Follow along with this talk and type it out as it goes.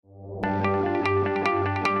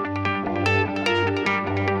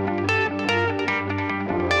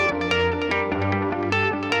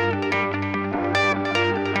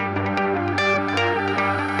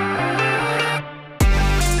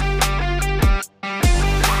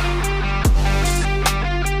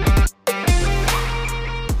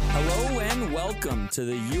to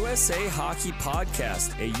the USA Hockey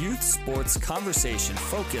Podcast, a youth sports conversation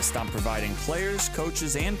focused on providing players,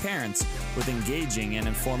 coaches, and parents with engaging and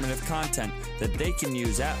informative content that they can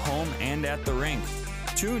use at home and at the rink.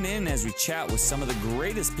 Tune in as we chat with some of the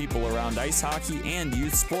greatest people around ice hockey and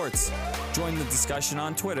youth sports. Join the discussion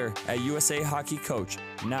on Twitter at USA Hockey Coach.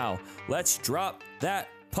 Now, let's drop that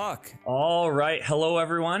puck. All right. Hello,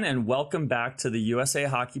 everyone, and welcome back to the USA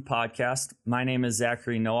Hockey Podcast. My name is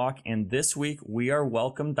Zachary Nowak, and this week we are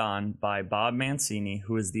welcomed on by Bob Mancini,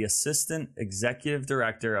 who is the Assistant Executive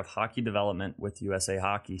Director of Hockey Development with USA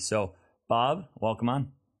Hockey. So, Bob, welcome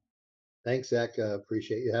on. Thanks, Zach.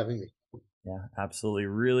 Appreciate you having me. Yeah, absolutely.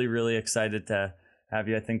 Really excited to have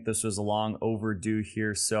you. I think this was long overdue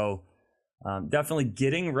here. So definitely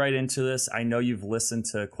getting right into this. I know you've listened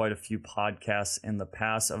to quite a few podcasts in the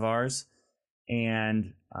past of ours,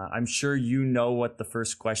 and I'm sure you know what the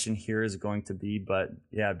first question here is going to be, but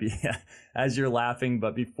as you're laughing.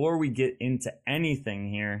 But before we get into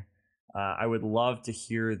anything here, I would love to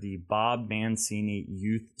hear the Bob Mancini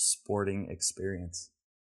youth sporting experience.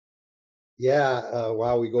 Yeah,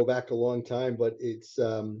 wow, we go back a long time, but it's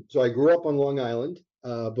so I grew up on Long Island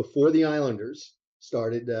before the Islanders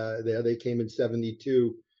started there. They came in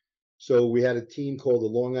 '72, so we had a team called the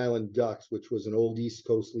Long Island Ducks, which was an old East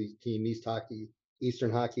Coast League team, Eastern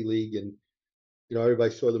Hockey League, and you know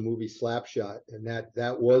everybody saw the movie Slapshot, and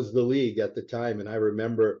that was the league at the time. And I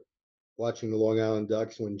remember watching the Long Island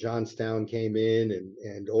Ducks when Johnstown came in,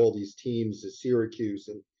 and all these teams, Syracuse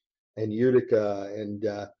and Utica,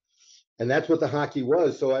 and that's what the hockey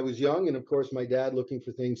was. So I was young, and of course my dad looking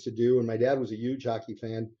for things to do. And my dad was a huge hockey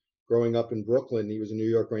fan growing up in Brooklyn. He was a New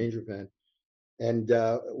York Ranger fan. And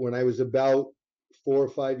when I was about 4 or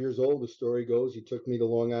 5 years old, the story goes, he took me to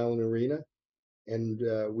Long Island Arena, and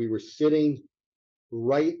we were sitting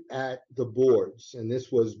right at the boards. And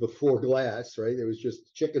this was before glass, right? There was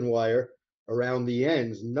just chicken wire around the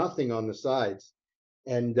ends, nothing on the sides.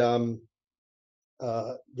 And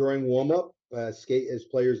during warm-up, skate as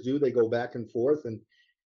players do, they go back and forth, and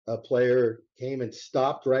a player came and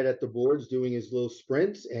stopped right at the boards doing his little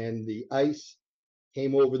sprints, and the ice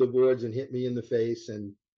came over the boards and hit me in the face,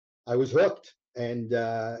 and I was hooked and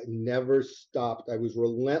never stopped. I was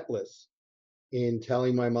relentless in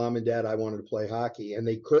telling my mom and dad I wanted to play hockey, and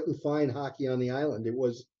they couldn't find hockey on the island. It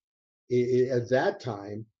was at that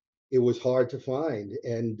time it was hard to find,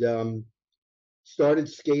 and started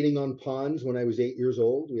skating on ponds when I was 8 years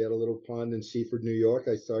old. We had a little pond in Seaford, New York.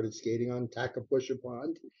 I started skating on Tacapusha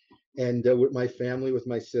Pond, and with my family, with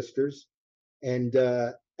my sisters. And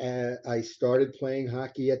I started playing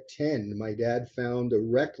hockey at 10. My dad found a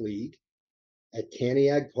rec league at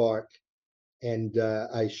Caniag Park, and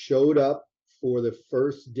I showed up for the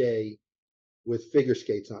first day with figure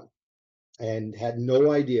skates on and had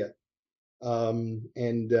no idea.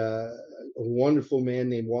 And a wonderful man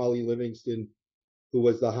named Wally Livingston, who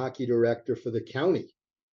was the hockey director for the county,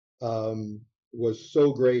 was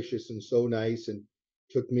so gracious and so nice, and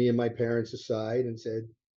took me and my parents aside and said,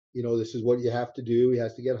 you know, this is what you have to do. He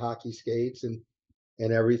has to get hockey skates and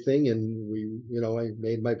everything. And we, you know, I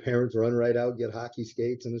made my parents run right out, get hockey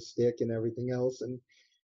skates and a stick and everything else. And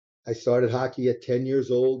I started hockey at 10 years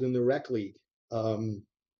old in the rec league. And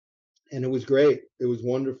it was great. It was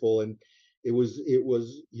wonderful. And it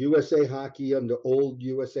was USA Hockey under old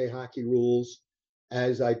USA Hockey rules.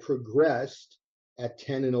 As I progressed at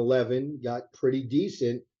 10 and 11, got pretty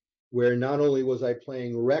decent, where not only was I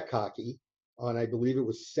playing rec hockey on, I believe it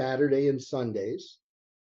was Saturday and Sundays,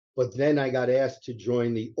 but then I got asked to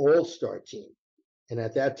join the all-star team. And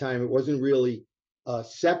at that time, it wasn't really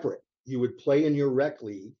separate. You would play in your rec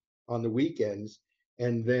league on the weekends,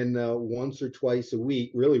 and then once or twice a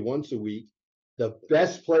week, really once a week, the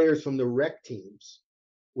best players from the rec teams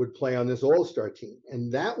would play on this all-star team. And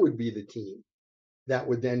that would be the team that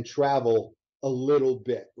would then travel a little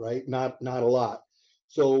bit, right? Not a lot.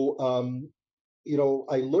 So, you know,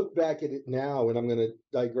 I look back at it now, and I'm going to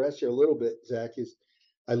digress here a little bit, Zach, is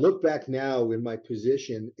I look back now in my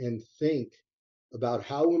position and think about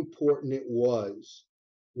how important it was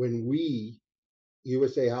when we,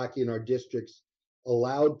 USA Hockey in our districts,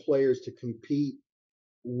 allowed players to compete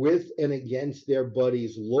with and against their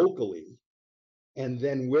buddies locally, and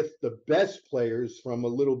then with the best players from a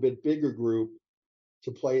little bit bigger group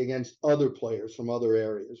to play against other players from other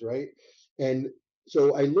areas, right? And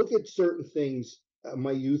so I look at certain things,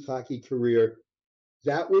 my youth hockey career,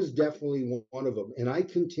 that was definitely one of them. And I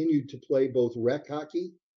continued to play both rec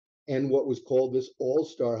hockey and what was called this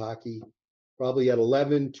all-star hockey, probably at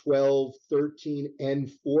 11, 12, 13, and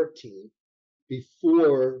 14,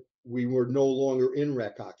 before we were no longer in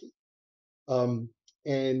rec hockey.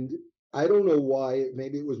 And I don't know why.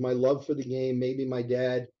 Maybe it was my love for the game. Maybe my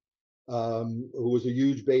dad, who was a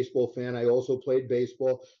huge baseball fan. I also played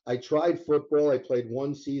baseball. I tried football. I played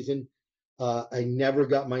one season. I never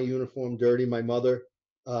got my uniform dirty. My mother,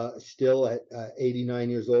 still at 89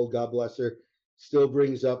 years old, God bless her, still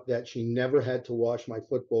brings up that she never had to wash my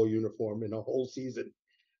football uniform in a whole season.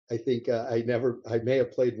 I think I may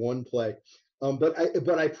have played one play,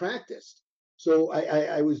 but I practiced. So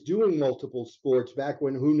I was doing multiple sports back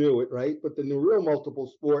when who knew it, right? But then the real multiple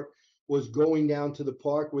sport was going down to the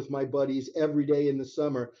park with my buddies every day in the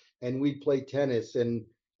summer, and we'd play tennis and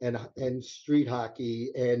street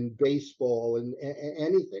hockey and baseball and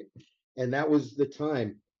anything, and that was the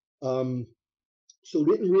time. Um, so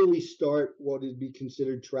didn't really start what would be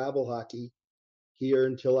considered travel hockey here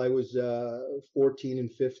until I was 14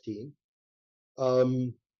 and 15.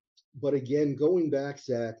 Um, but again, going back,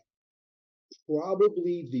 Zach,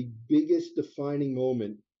 probably the biggest defining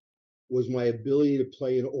moment was my ability to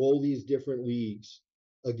play in all these different leagues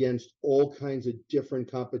against all kinds of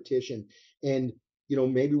different competition. And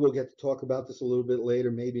maybe we'll get to talk about this a little bit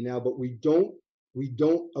later, maybe now, but we don't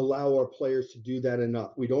allow our players to do that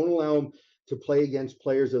enough. We don't allow them to play against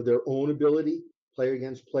players of their own ability, play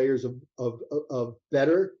against players of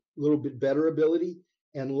better, a little bit better ability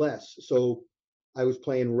and less. So I was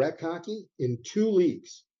playing rec hockey in two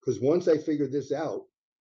leagues because once I figured this out,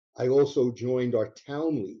 I also joined our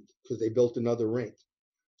town league because they built another rink.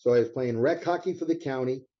 So I was playing rec hockey for the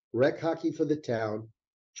county, rec hockey for the town,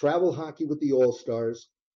 travel hockey with the All Stars,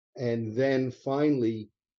 and then finally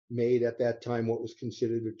made at that time what was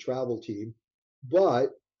considered a travel team. But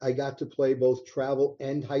I got to play both travel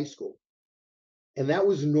and high school, and that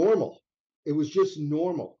was normal. It was just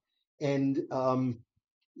normal, and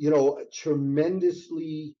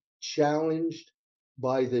tremendously challenged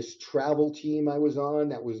by this travel team I was on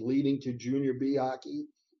that was leading to junior B hockey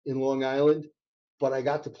in Long Island. But I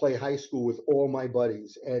got to play high school with all my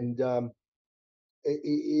buddies, and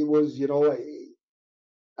it was,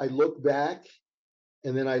 I look back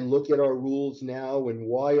and then I look at our rules now and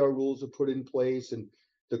why our rules are put in place and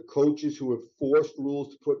the coaches who have forced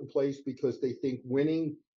rules to put in place because they think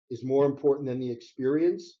winning is more important than the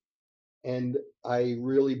experience. And I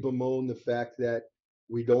really bemoan the fact that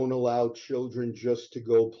we don't allow children just to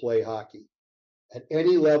go play hockey at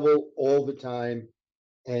any level all the time.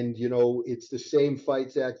 And, it's the same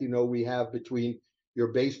fights act, we have between your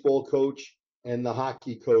baseball coach and the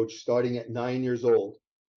hockey coach starting at 9 years old.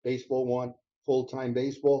 Baseball wants full time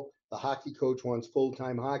baseball, the hockey coach wants full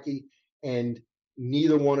time hockey. And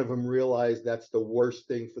neither one of them realize that's the worst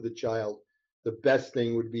thing for the child. The best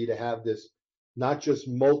thing would be to have this not just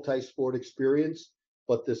multi sport experience,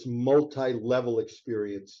 but this multi level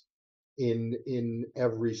experience in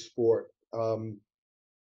every sport.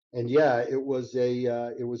 And yeah, it was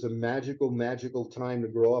a magical time to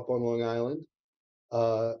grow up on Long Island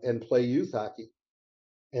and play youth hockey.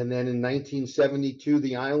 And then in 1972,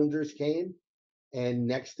 the Islanders came, and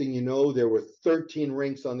next thing you know, there were 13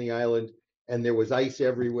 rinks on the island, and there was ice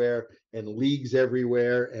everywhere and leagues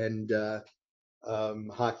everywhere, and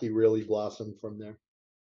hockey really blossomed from there.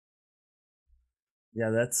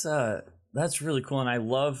 Yeah, that's really cool, and I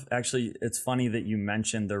love actually. It's funny that you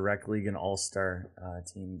mentioned the rec league and all star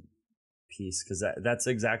team piece because that's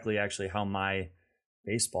exactly actually how my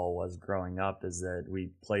baseball was growing up. Is that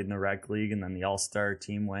we played in the rec league and then the all star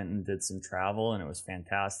team went and did some travel and it was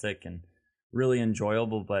fantastic and really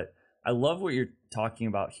enjoyable. But I love what you're talking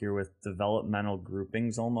about here with developmental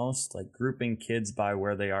groupings, almost like grouping kids by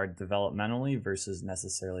where they are developmentally versus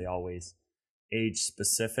necessarily always age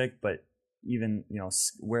specific, but even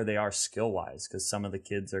where they are skill wise, because some of the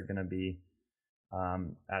kids are going to be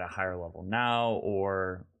at a higher level now,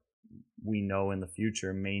 or we know in the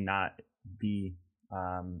future may not be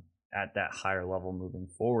at that higher level moving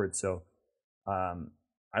forward. So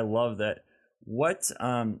I love that. What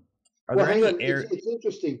are Well, there hang any on. air? It's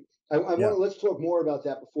interesting. I Yeah, want let's talk more about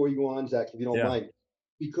that before you go on, Zach, if you don't yeah, mind,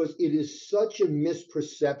 because it is such a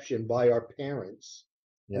misperception by our parents,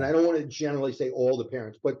 and yeah, I don't want to generally say all the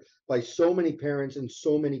parents, but by so many parents and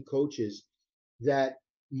so many coaches that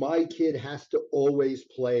my kid has to always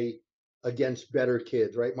play against better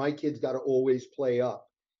kids, right? My kid's got to always play up.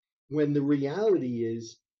 When the reality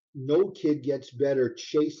is, no kid gets better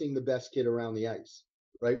chasing the best kid around the ice,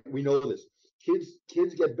 right? We know this.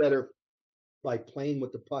 Kids get better by playing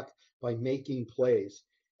with the puck, by making plays.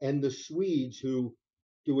 And the Swedes, who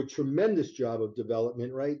do a tremendous job of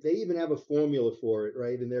development, right? They even have a formula for it,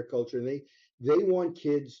 right, in their culture. And they want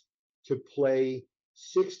kids to play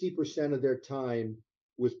 60% of their time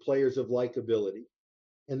with players of likability.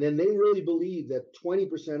 And then they really believe that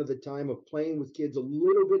 20% of the time of playing with kids a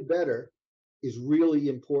little bit better is really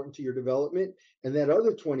important to your development. And that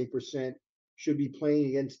other 20% should be playing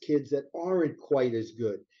against kids that aren't quite as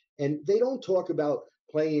good. And they don't talk about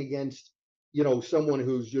playing against, someone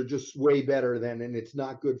who's you're just way better than, and it's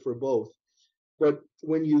not good for both. But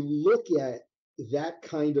when you look at that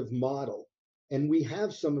kind of model, and we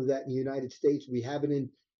have some of that in the United States, we have it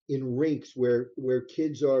in rinks where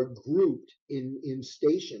kids are grouped in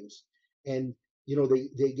stations, and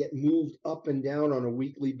they get moved up and down on a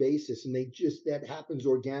weekly basis, and that happens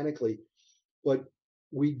organically. But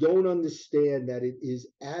we don't understand that it is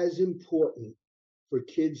as important for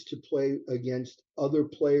kids to play against other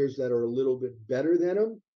players that are a little bit better than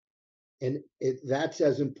them, and that's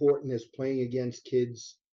as important as playing against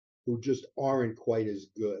kids who just aren't quite as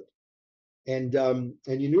good. And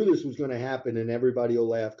you knew this was going to happen, and everybody will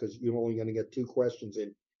laugh because you're only going to get two questions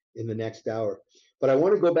in the next hour. But I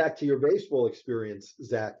want to go back to your baseball experience,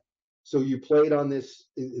 Zach. So you played on this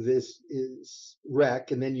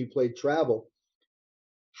rec, and then you played travel.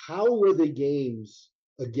 How were the games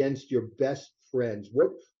against your best friends?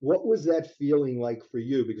 What was that feeling like for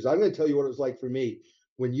you? Because I'm going to tell you what it was like for me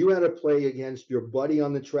when you had to play against your buddy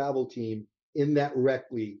on the travel team in that rec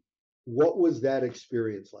league. What was that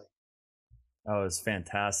experience like? Oh, it was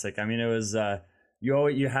fantastic. I mean, it was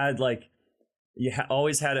you had like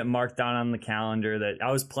always had it marked down on the calendar that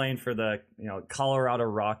I was playing for the Colorado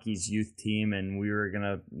Rockies youth team, and we were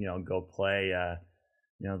gonna go play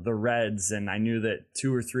the Reds, and I knew that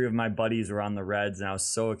 2 or 3 of my buddies were on the Reds, and I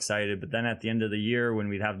was so excited. But then at the end of the year, when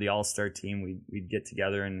we'd have the All-Star team, we'd get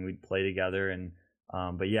together and we'd play together, and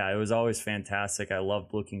but yeah, it was always fantastic. I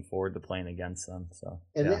loved looking forward to playing against them. So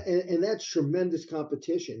and that's tremendous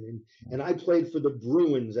competition. And I played for the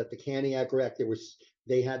Bruins at the Caniac Rec.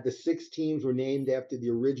 They had the 6 teams were named after the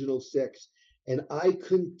original 6, and I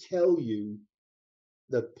couldn't tell you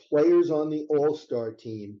the players on the All-Star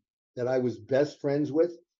team that I was best friends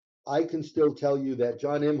with. I can still tell you that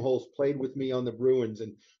John Imholz played with me on the Bruins,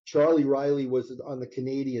 and Charlie Riley was on the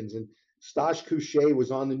Canadians, and Stash Couché was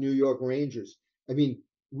on the New York Rangers. I mean,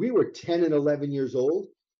 we were 10 and 11 years old,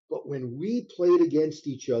 but when we played against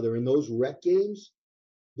each other in those rec games,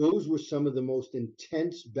 those were some of the most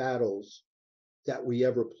intense battles that we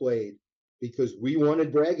ever played because we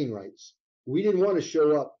wanted bragging rights. We didn't want to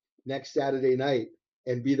show up next Saturday night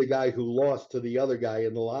and be the guy who lost to the other guy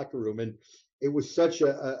in the locker room. And it was such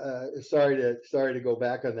sorry to go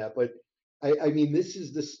back on that, but I mean, this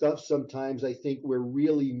is the stuff sometimes I think we're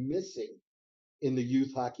really missing in the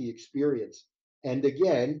youth hockey experience. And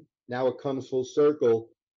again, now it comes full circle.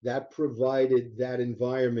 That provided that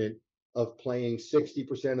environment of playing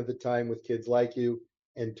 60% of the time with kids like you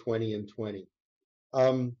and 20 and 20.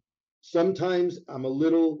 Sometimes I'm a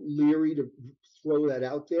little leery to throw that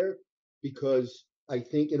out there because I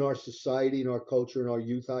think in our society, in our culture, in our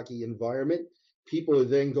youth hockey environment, people are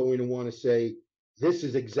then going to want to say, this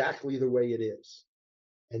is exactly the way it is.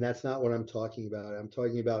 And that's not what I'm talking about. I'm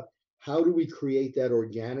talking about how do we create that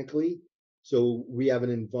organically so we have an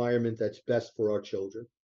environment that's best for our children.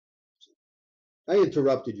 I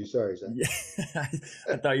interrupted you. Sorry, Zach. Yeah,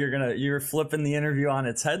 I thought you were flipping the interview on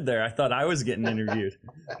its head there. I thought I was getting interviewed.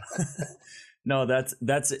 No, that's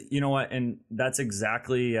you know what, and that's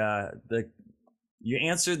exactly you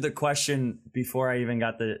answered the question before I even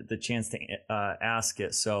got the chance to ask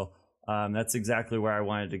it. So that's exactly where I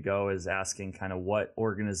wanted to go, is asking kind of what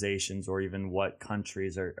organizations or even what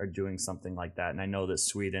countries are doing something like that. And I know that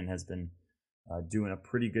Sweden has been doing a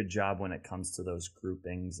pretty good job when it comes to those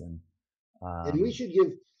groupings, and we should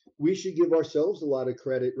give ourselves a lot of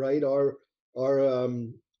credit, right? Our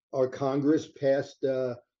Congress passed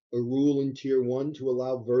a rule in Tier 1 to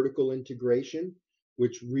allow vertical integration,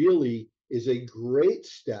 which really is a great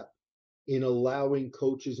step in allowing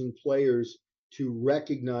coaches and players to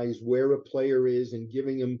recognize where a player is and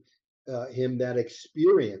giving him that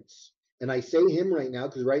experience. And I say him right now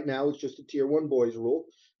because right now it's just a Tier 1 boys rule.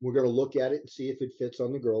 We're going to look at it and see if it fits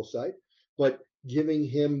on the girls' side. But giving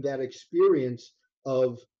him that experience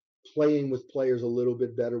of playing with players a little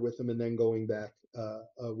bit better with them and then going back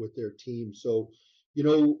with their team. So,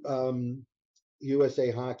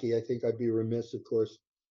 USA Hockey, I think I'd be remiss, of course.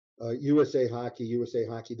 USA Hockey,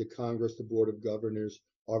 the Congress, the Board of Governors,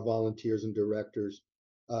 our volunteers and directors,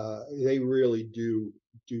 they really do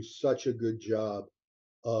such a good job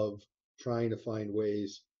of trying to find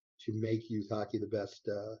ways to make youth hockey the best,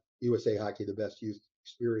 USA Hockey the best youth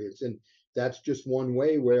experience. And that's just one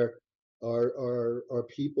way where our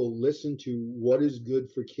people listen to what is good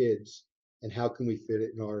for kids and how can we fit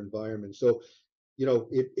it in our environment. So,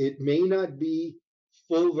 it may not be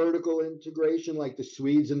full vertical integration like the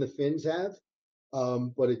Swedes and the Finns have,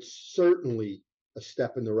 but it's certainly a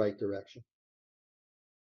step in the right direction.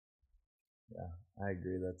 Yeah, I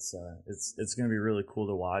agree. That's it's going to be really cool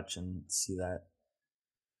to watch and see that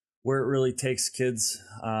where it really takes kids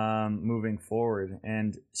moving forward.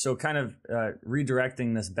 And so, kind of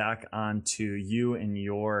redirecting this back onto you and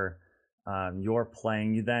your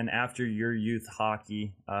playing. You then, after your youth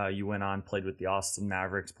hockey, you went on, played with the Austin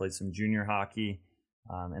Mavericks, played some junior hockey,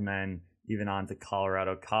 and then even on to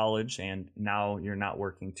Colorado College. And now you're not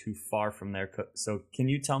working too far from there. So, can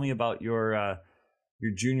you tell me about your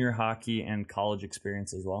junior hockey and college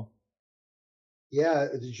experience as well? Yeah,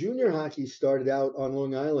 the junior hockey started out on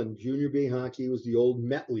Long Island. Junior B hockey was the old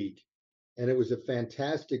Met League, and it was a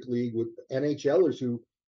fantastic league with NHLers who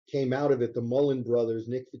came out of it. The Mullen brothers,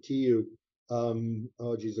 Nick Fatiu,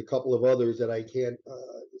 a couple of others that I can't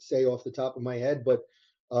say off the top of my head, but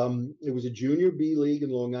it was a junior B league in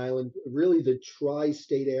Long Island, really the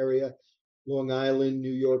tri-state area, Long Island,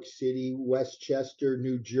 New York City, Westchester,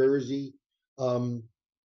 New Jersey. And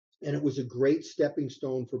it was a great stepping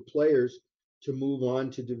stone for players to move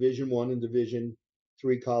on to Division I and Division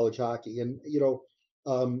III college hockey. And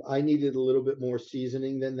I needed a little bit more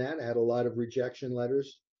seasoning than that. I had a lot of rejection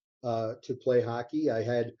letters to play hockey. I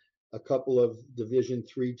had a couple of Division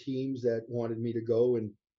III teams that wanted me to go,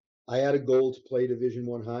 and I had a goal to play Division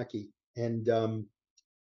I hockey. And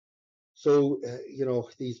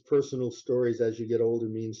these personal stories as you get older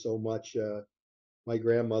mean so much. My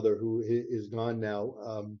grandmother, who is gone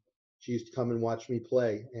now, she used to come and watch me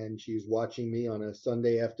play, and she was watching me on a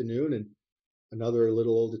Sunday afternoon, and another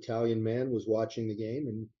little old Italian man was watching the game,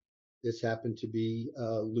 and this happened to be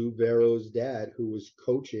Lou Vero's dad, who was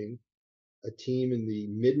coaching a team in the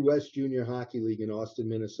Midwest Junior Hockey League in Austin,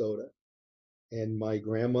 Minnesota. And my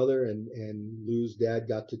grandmother and Lou's dad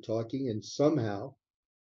got to talking, and somehow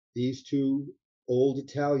these two old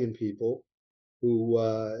Italian people who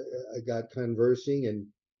got conversing, and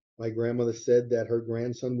my grandmother said that her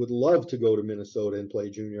grandson would love to go to Minnesota and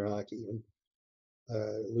play junior hockey. And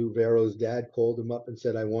Lou Vero's dad called him up and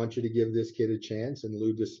said, "I want you to give this kid a chance." And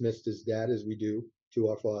Lou dismissed his dad, as we do to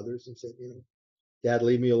our fathers, and said, "Dad,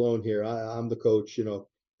 leave me alone here. I'm the coach,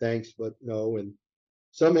 thanks, but no." And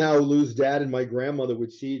somehow Lou's dad and my grandmother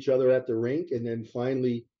would see each other at the rink, and then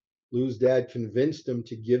finally Lou's dad convinced him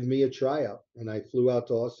to give me a tryout. And I flew out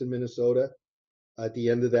to Austin, Minnesota at the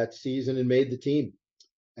end of that season and made the team.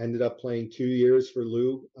 Ended up playing 2 years for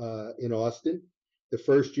Lou in Austin. The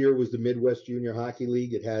first year was the Midwest Junior Hockey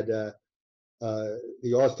League. It had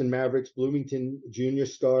the Austin Mavericks, Bloomington Junior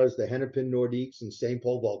Stars, the Hennepin Nordiques, and St.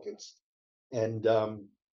 Paul Vulcans. And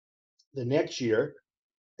the next year,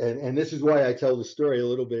 and this is why I tell the story, a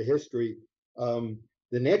little bit of history. The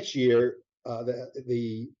next year,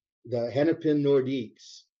 the Hennepin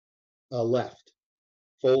Nordiques left,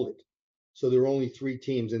 folded. So there were only 3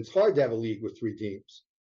 teams, and it's hard to have a league with 3 teams.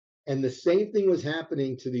 And the same thing was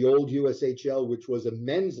happening to the old USHL, which was a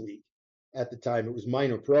men's league at the time. It was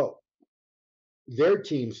minor pro. Their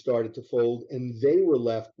team started to fold, and they were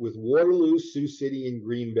left with Waterloo, Sioux City, and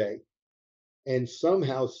Green Bay. And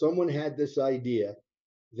somehow someone had this idea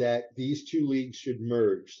that these 2 leagues should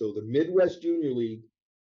merge. So the Midwest Junior League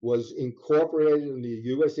was incorporated in the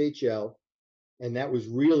USHL, and that was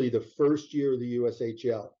really the first year of the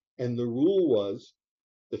USHL. And the rule was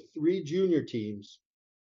the 3 junior teams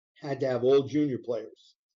had to have all junior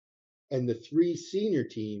players, and the 3 senior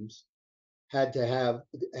teams had to have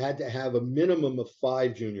a minimum of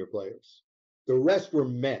 5 junior players. The rest were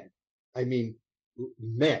men. I mean,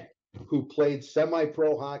 men who played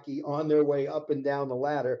semi-pro hockey on their way up and down the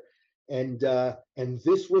ladder, and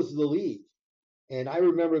this was the league. And I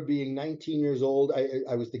remember being 19 years old.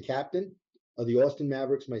 I was the captain of the Austin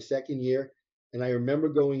Mavericks my second year, and I remember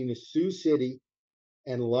going into Sioux City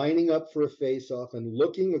and lining up for a face-off and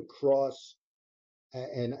looking across,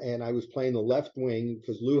 and I was playing the left wing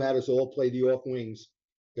because Lou had us all play the off wings,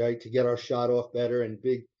 right, to get our shot off better, and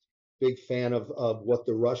big fan of what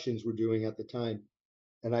the Russians were doing at the time.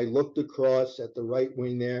 And I looked across at the right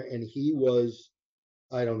wing there, and he was,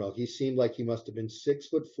 I don't know, he seemed like he must have been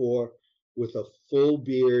 6'4" with a full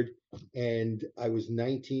beard, and I was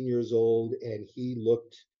 19 years old, and he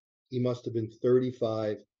must have been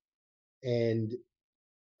 35. And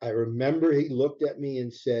I remember he looked at me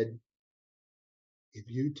and said, "If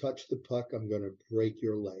you touch the puck, I'm going to break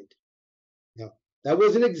your leg." Now, that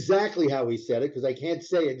wasn't exactly how he said it, because I can't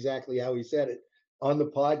say exactly how he said it on the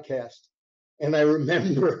podcast. And I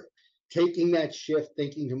remember taking that shift,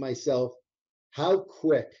 thinking to myself, how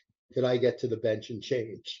quick could I get to the bench and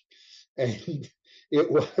change? And it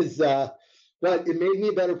was But it made me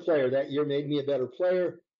a better player. That year made me a better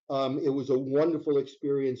player. It was a wonderful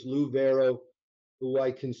experience. Lou Vero, who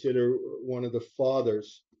I consider one of the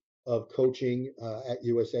fathers of coaching at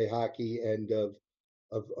USA Hockey and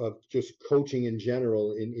of just coaching in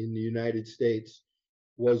general in the United States,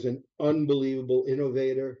 was an unbelievable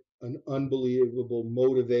innovator, an unbelievable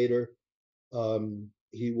motivator.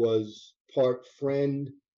 He was part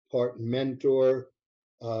friend, part mentor.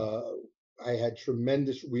 Uh,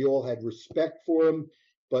 we all had respect for him,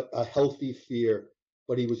 but a healthy fear.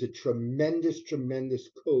 But he was a tremendous, tremendous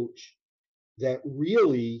coach that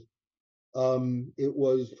really, it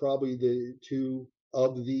was probably the two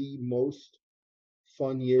of the most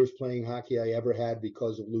fun years playing hockey I ever had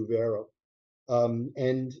because of Lou Vero.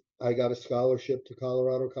 And I got a scholarship to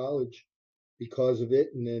Colorado College because of it.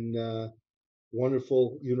 And then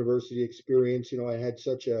wonderful university experience. I had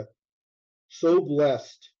so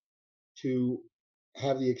blessed to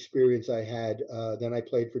have the experience I had. Then I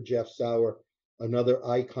played for Jeff Sauer, another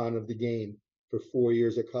icon of the game, for 4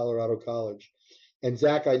 years at Colorado College. And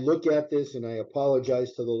Zach, I look at this and I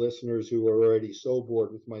apologize to the listeners who are already so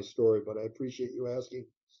bored with my story, but I appreciate you asking.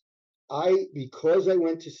 Because I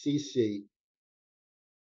went to CC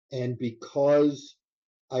and because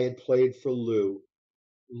I had played for Lou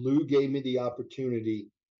gave me the opportunity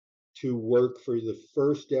to work for the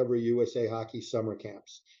first ever USA Hockey summer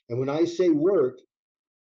camps. And when I say work,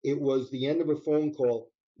 it was the end of a phone call.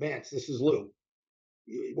 Mance, this is Lou.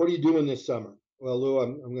 What are you doing this summer? Well, Lou,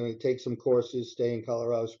 I'm going to take some courses, stay in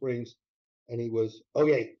Colorado Springs. And he was,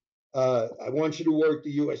 okay, I want you to work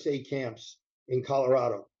the USA camps in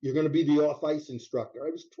Colorado. You're going to be the off-ice instructor.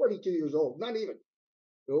 I was 22 years old, not even.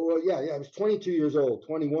 Oh, yeah, I was 22 years old,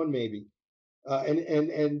 21 maybe.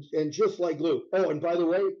 And just like Lou. Oh, and by the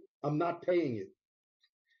way, I'm not paying you,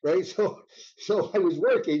 right? So I was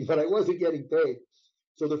working, but I wasn't getting paid.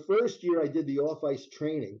 So the first year I did the off-ice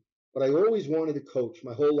training, but I always wanted to coach.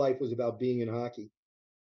 My whole life was about being in hockey.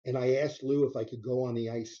 And I asked Lou if I could go on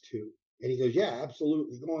the ice too. And he goes, yeah,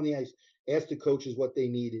 absolutely. Go on the ice. Ask the coaches what they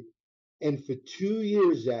needed. And for 2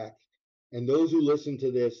 years, Zach, and those who listen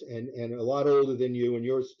to this and a lot older than you, and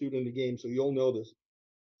you're a student of the game, so you'll know this.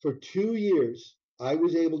 For 2 years, I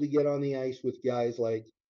was able to get on the ice with guys like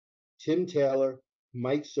Tim Taylor,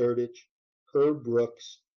 Mike Surdich, Herb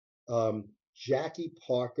Brooks, Jackie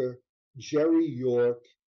Parker, Jerry York,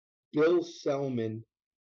 Bill Selman.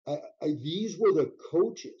 These were the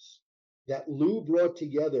coaches that Lou brought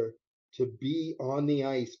together to be on the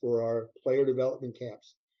ice for our player development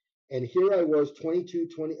camps. And here I was,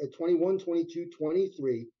 21, 22,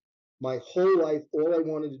 23. My whole life, all I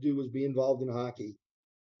wanted to do was be involved in hockey.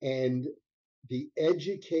 And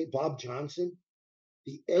Bob Johnson,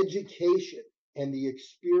 the education and the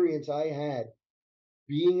experience I had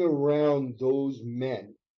being around those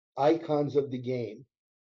men, icons of the game.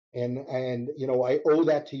 And I owe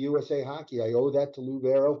that to USA Hockey. I owe that to Lou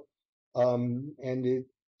Vero. And it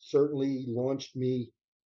certainly launched me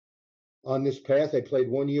on this path. I played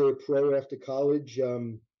 1 year of pro after college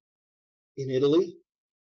in Italy.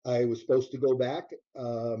 I was supposed to go back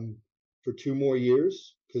for 2 more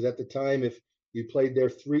years because at the time, if you played there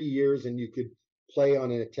 3 years and you could play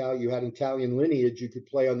on you had Italian lineage, you could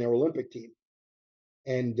play on their Olympic team.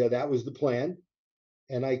 And that was the plan.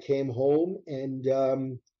 And I came home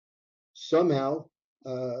and somehow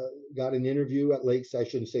got an interview at Lakes. I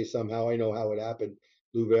shouldn't say somehow. I know how it happened.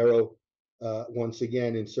 Lou Vero once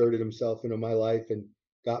again inserted himself into my life and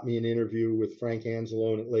got me an interview with Frank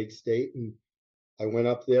Anzalone at Lake State. And I went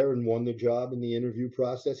up there and won the job in the interview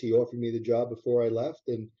process. He offered me the job before I left.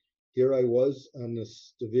 And here I was on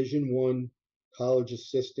this Division I college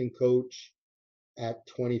assistant coach at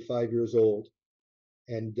 25 years old.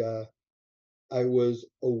 And I was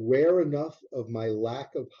aware enough of my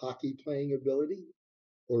lack of hockey playing ability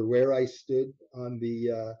or where I stood on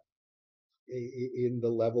in the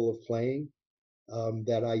level of playing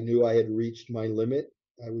that I knew I had reached my limit.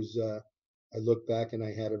 I look back and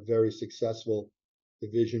I had a very successful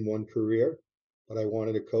Division I career, but I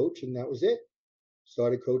wanted to coach, and that was it.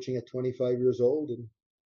 Started coaching at 25 years old, and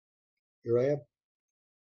here I am.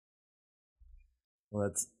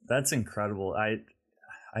 Well, that's incredible. I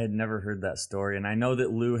had never heard that story, and I know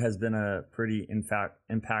that Lou has been a pretty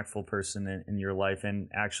impactful person in your life, and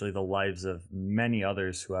actually the lives of many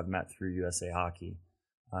others who I've met through USA Hockey.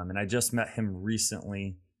 And I just met him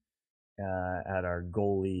recently at our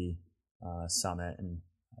goalie summit, and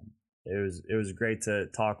it was great to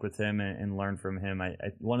talk with him and learn from him.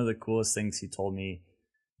 One of the coolest things he told me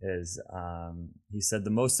is he said the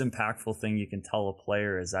most impactful thing you can tell a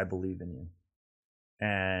player is I believe in you.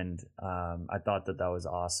 And I thought that was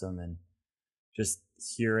awesome. And just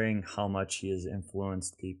hearing how much he has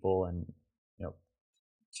influenced people. And, you know,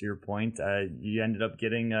 to your point, you ended up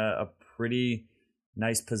getting a pretty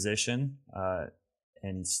nice position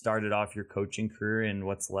and started off your coaching career in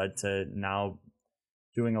what's led to now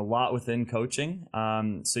doing a lot within coaching.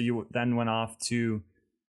 So you then went off to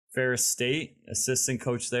Ferris State, assistant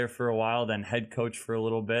coach there for a while, then head coach for a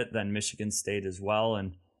little bit, then Michigan State as well.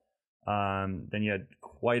 And then you had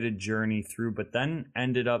quite a journey through, but then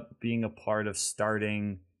ended up being a part of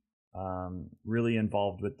starting, really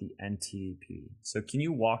involved with the NTDP. So can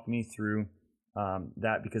you walk me through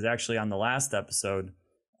that? Because actually on the last episode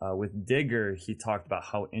with Digger, he talked about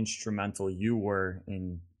how instrumental you were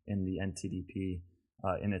in the NTDP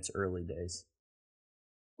in its early days.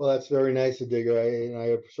 Well, that's very nice of Digger, and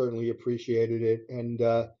I certainly appreciated it. And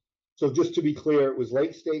so just to be clear, it was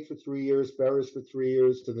Lake State for 3 years, Ferris for 3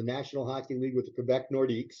 years, to the National Hockey League with the Quebec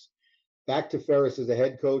Nordiques, back to Ferris as a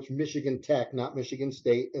head coach, Michigan Tech, not Michigan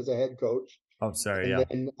State, as a head coach. Oh, sorry, And yeah.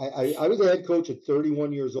 then I was a head coach at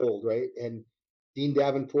 31 years old, right? And Dean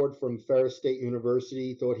Davenport from Ferris State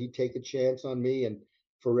University thought he'd take a chance on me, and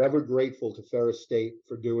forever grateful to Ferris State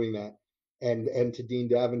for doing that, and to Dean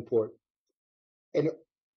Davenport. And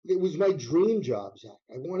it was my dream job, Zach.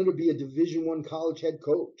 I wanted to be a Division I college head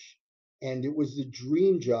coach, and it was the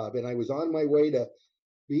dream job. And I was on my way to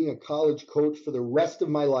being a college coach for the rest of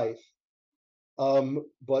my life.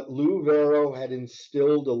 But Lou Vero had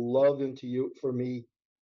instilled a love into you for me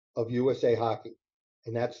of USA Hockey,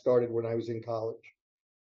 and that started when I was in college.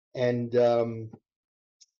 And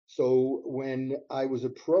so when I was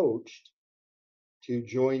approached to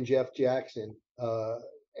join Jeff Jackson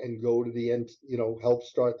and go to the help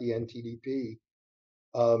start the NTDP,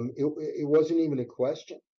 it wasn't even a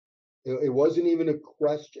question. It wasn't even a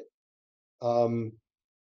question. I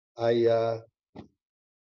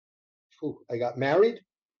got married.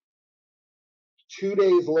 2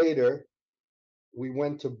 days later, we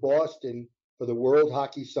went to Boston for the World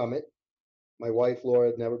Hockey Summit. My wife, Laura,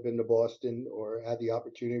 had never been to Boston or had the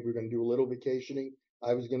opportunity. We were going to do a little vacationing.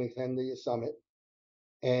 I was going to attend the summit.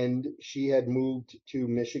 And she had moved to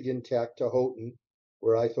Michigan Tech, to Houghton,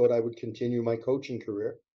 where I thought I would continue my coaching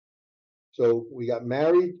career. So we got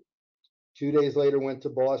married. 2 days later, went to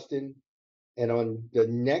Boston. And on the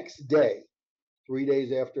next day, 3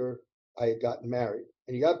 days after I had gotten married,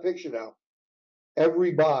 and you got a picture now,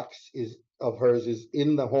 every box of hers is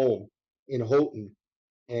in the home in Houghton.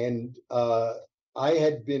 And I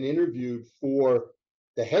had been interviewed for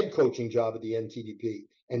the head coaching job at the NTDP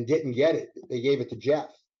and didn't get it. They gave it to Jeff.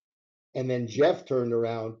 And then Jeff turned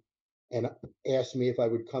around and asked me if I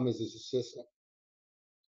would come as his assistant.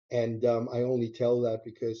 And I only tell that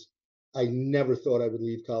because I never thought I would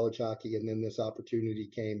leave college hockey. And then this opportunity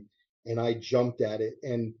came and I jumped at it.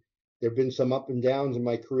 And there have been some up and downs in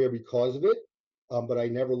my career because of it. But I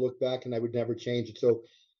never looked back, and I would never change it. So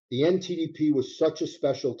the NTDP was such a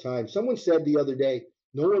special time. Someone said the other day,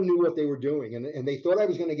 no one knew what they were doing, and they thought I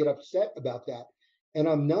was going to get upset about that. And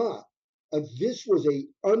I'm not. This was a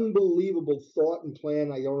unbelievable thought and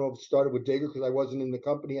plan. I don't know if it started with Digger because I wasn't in the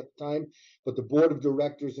company at the time, but the board of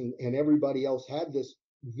directors and everybody else had this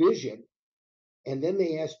vision. And then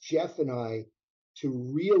they asked Jeff and I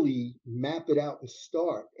to really map it out and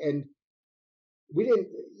start. And we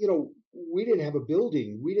didn't have a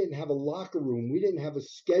building. We didn't have a locker room. We didn't have a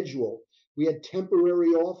schedule. We had temporary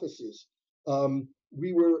offices.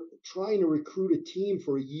 We were trying to recruit a team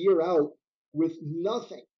for a year out with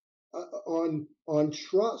nothing on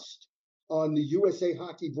trust on the USA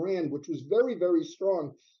Hockey brand, which was very, very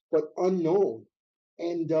strong, but unknown.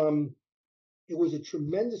 And it was a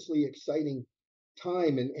tremendously exciting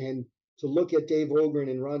time. And to look at Dave Ogren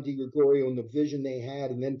and Ron DiGregorio and the vision they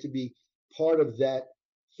had, and then to be part of that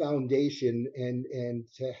foundation and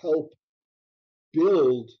to help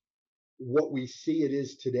build what we see it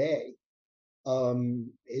is today,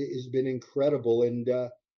 it has been incredible. And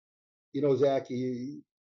Zach,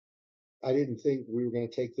 I didn't think we were going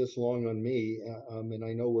to take this long on me, and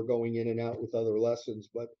I know we're going in and out with other lessons,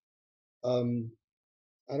 but I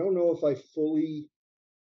don't know if I fully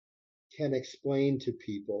can explain to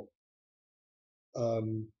people.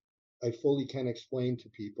 I fully can explain to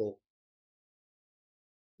people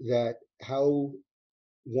that how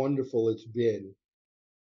wonderful it's been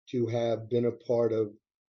to have been a part of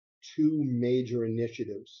two major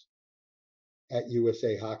initiatives at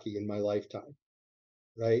USA Hockey in my lifetime,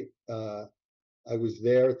 right? I was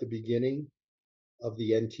there at the beginning of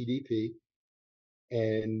the NTDP,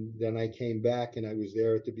 and then I came back and I was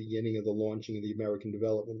there at the beginning of the launching of the American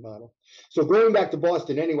Development Model. So going back to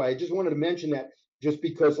Boston, anyway, I just wanted to mention that just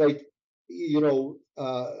because,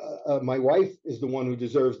 my wife is the one who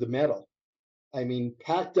deserves the medal. I mean,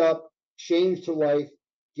 packed up, changed her life,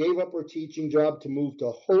 gave up her teaching job to move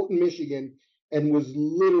to Houghton, Michigan, and was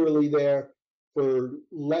literally there for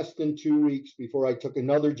less than 2 weeks before I took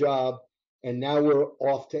another job. And now we're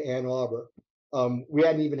off to Ann Arbor. We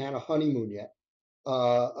hadn't even had a honeymoon yet.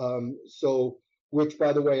 So, which,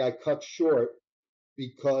 by the way, I cut short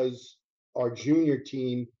because our junior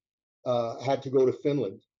team had to go to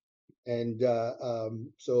Finland. And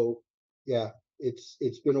so, yeah,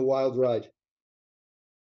 it's been a wild ride.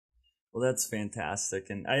 Well, that's fantastic.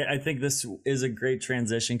 And I think this is a great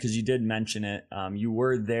transition because you did mention it. You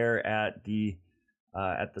were there at the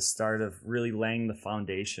start of really laying the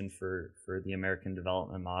foundation for the American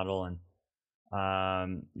development model.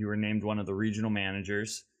 And you were named one of the regional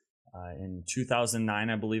managers in 2009,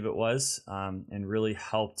 I believe it was, and really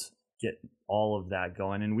helped get all of that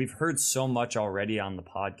going. And we've heard so much already on the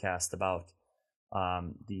podcast about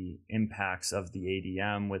the impacts of the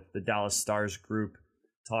ADM with the Dallas Stars group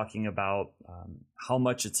talking about how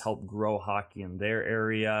much it's helped grow hockey in their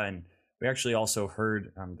area. And we actually also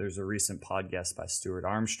heard there's a recent podcast by Stuart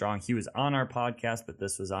Armstrong. He was on our podcast, but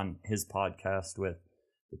this was on his podcast with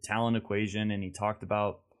the Talent Equation. And he talked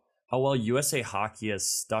about how well USA Hockey has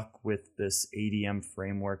stuck with this ADM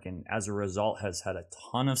framework and as a result has had a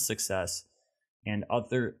ton of success. And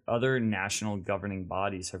other national governing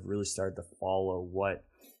bodies have really started to follow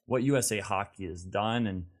what USA Hockey has done.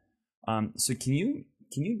 And so can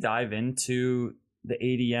you dive into the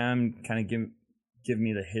ADM, kind of give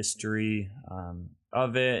me the history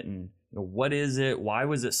of it, and what is it, why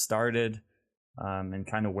was it started, and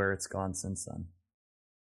kind of where it's gone since then?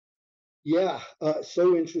 Yeah,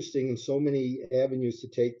 so interesting and so many avenues to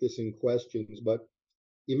take this in questions. But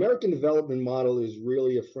the American development model is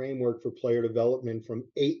really a framework for player development from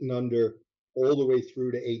 8 and under all the way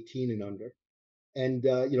through to 18 and under. And,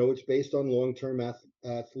 it's based on long-term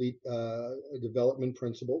athlete development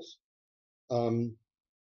principles.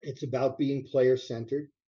 It's about being player-centered.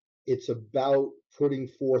 It's about putting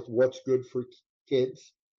forth what's good for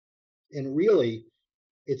kids. And really,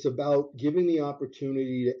 it's about giving the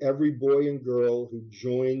opportunity to every boy and girl who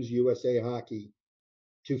joins USA Hockey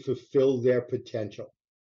to fulfill their potential.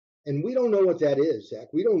 And we don't know what that is, Zach.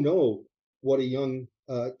 We don't know what a young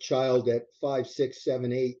child at 5, 6,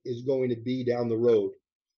 7, 8 is going to be down the road.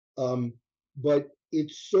 But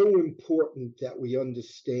it's so important that we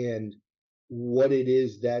understand what it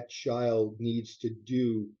is that child needs to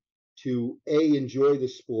do to enjoy the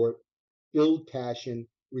sport, build passion,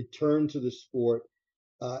 return to the sport.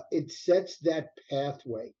 It sets that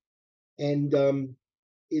pathway, and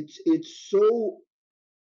it's so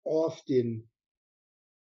often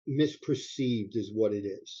misperceived is what it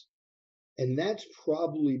is, and that's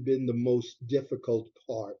probably been the most difficult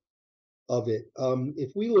part of it.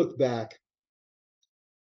 If we look back,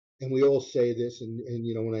 and we all say this, and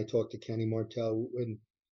when I talk to Kenny Martell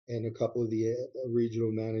and a couple of the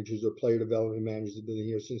regional managers or player development managers have been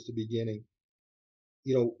here since the beginning,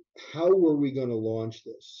 how were we going to launch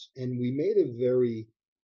this? And we made a very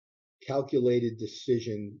calculated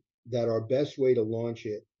decision that our best way to launch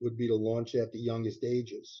it would be to launch it at the youngest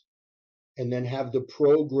ages and then have the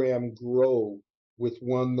program grow with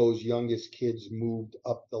when those youngest kids moved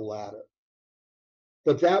up the ladder.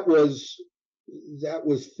 But that was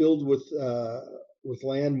filled with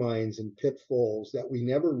landmines and pitfalls that we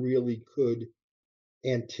never really could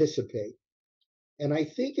anticipate. And I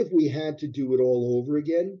think if we had to do it all over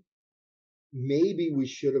again, maybe we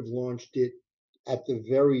should have launched it at the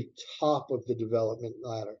very top of the development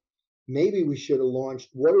ladder. Maybe we should have launched,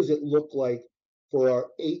 what does it look like for our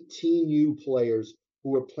 18U players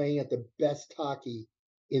who are playing at the best hockey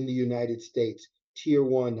in the United States, Tier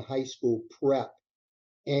 1, high school, prep.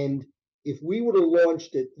 And if we would have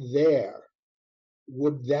launched it there,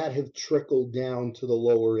 would that have trickled down to the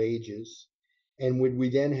lower ages? And would we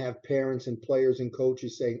then have parents and players and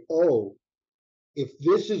coaches saying, oh, if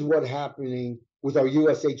this is what's happening with our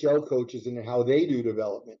USHL coaches and how they do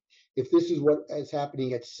development, if this is what is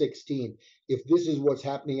happening at 16, if this is what's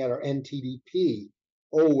happening at our NTDP,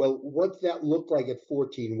 oh, well, what's that look like at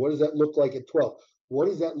 14? What does that look like at 12? What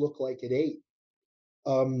does that look like at 8?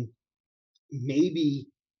 Maybe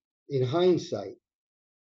in hindsight,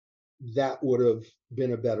 that would have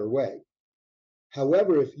been a better way.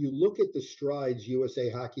 However, if you look at the strides USA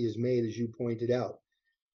Hockey has made, as you pointed out,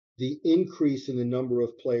 the increase in the number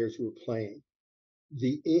of players who are playing,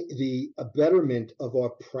 the betterment of our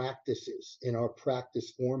practices in our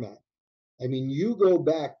practice format. I mean, you go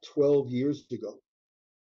back 12 years ago,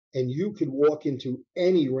 and you could walk into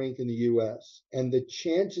any rink in the U.S., and the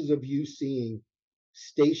chances of you seeing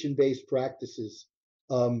station-based practices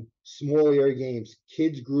small area games,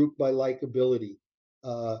 kids grouped by likability,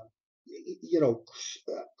 uh, you know,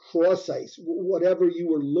 cross ice, whatever you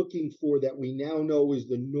were looking for that we now know is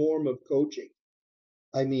the norm of coaching.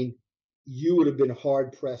 I mean, you would have been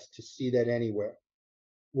hard pressed to see that anywhere.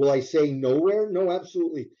 Will I say nowhere? No,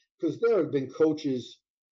 absolutely. Because there have been coaches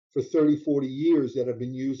for 30, 40 years that have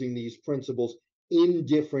been using these principles in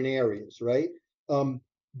different areas, right?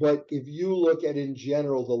 But if you look at in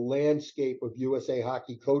general the landscape of USA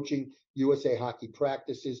hockey coaching, USA hockey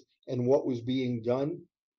practices, and what was being done,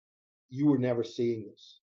 you were never seeing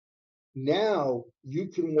this. Now you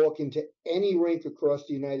can walk into any rink across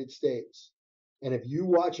the United States, and if you're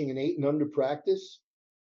watching an 8 and under practice,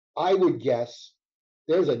 I would guess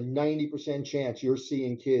there's a 90% chance you're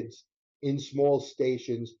seeing kids in small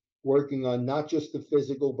stations working on not just the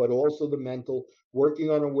physical, but also the mental,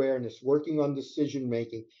 working on awareness, working on decision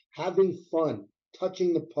making, having fun,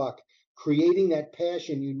 touching the puck, creating that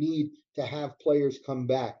passion you need to have players come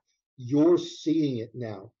back. You're seeing it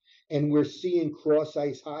now. And we're seeing cross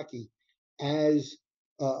ice hockey as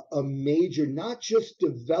a major, not just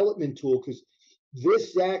development tool, because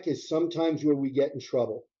this, Zach, is sometimes where we get in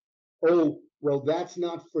trouble. Oh, well, that's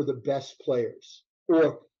not for the best players,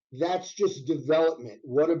 or that's just development.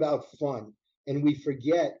 What about fun? And we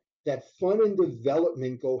forget that fun and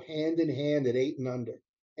development go hand in hand at 8 and under,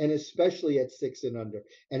 and especially at 6 and under.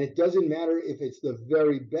 And it doesn't matter if it's the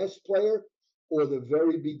very best player or the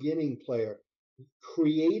very beginning player.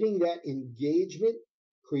 Creating that engagement,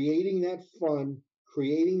 creating that fun,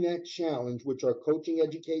 creating that challenge, which our coaching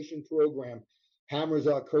education program hammers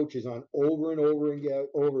our coaches on over and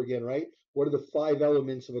over again, right? What are the 5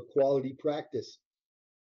 elements of a quality practice?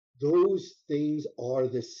 Those things are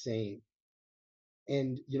the same.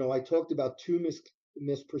 And, I talked about two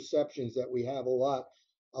misperceptions that we have a lot.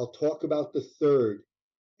 I'll talk about the third,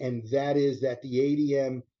 and that is that the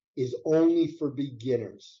ADM is only for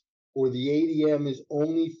beginners, or the ADM is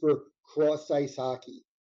only for cross ice hockey,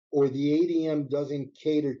 or the ADM doesn't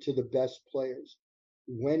cater to the best players,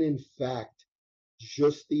 when in fact,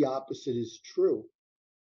 just the opposite is true.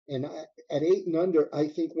 And at 8 and under, I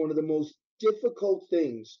think one of the most difficult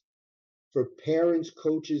things for parents,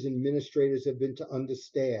 coaches, administrators have been to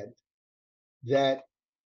understand that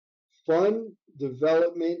fun,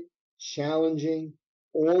 development, challenging,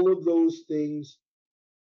 all of those things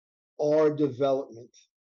are development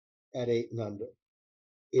at 8 and under.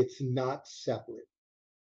 It's not separate.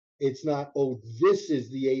 It's not, oh, this is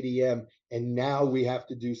the ADM, and now we have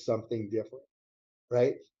to do something different,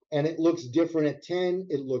 right? And it looks different at 10,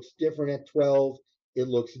 it looks different at 12, it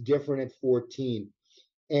looks different at 14.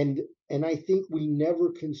 And I think we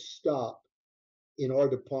never can stop in our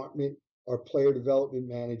department, our player development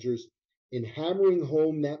managers, in hammering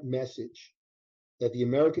home that message that the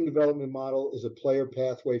American development model is a player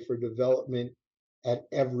pathway for development at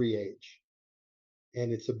every age.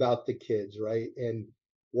 And it's about the kids, right? And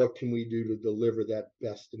what can we do to deliver that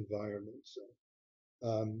best environment? So,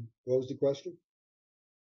 what was the question?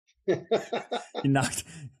 You knocked.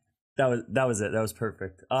 That was it. That was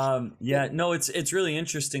perfect. Yeah, no, it's really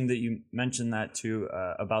interesting that you mentioned that too,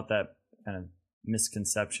 about that kind of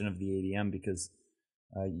misconception of the ADM, because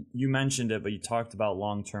you mentioned it, but you talked about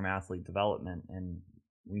long-term athlete development, and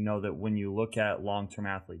we know that when you look at long-term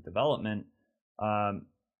athlete development, and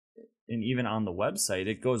even on the website,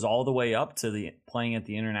 it goes all the way up to the playing at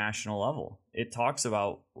the international level. It talks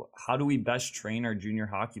about how do we best train our junior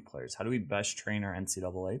hockey players? How do we best train our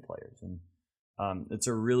NCAA players? And it's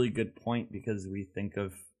a really good point, because we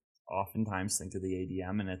oftentimes think of the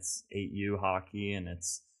ADM and it's 8U hockey and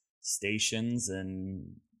it's stations,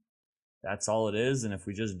 and that's all it is. And if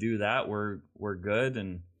we just do that, we're good.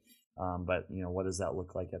 And but what does that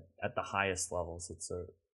look like at the highest levels? It's a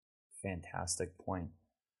fantastic point.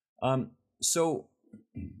 So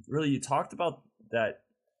really, you talked about that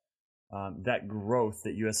that growth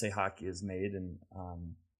that USA Hockey has made, and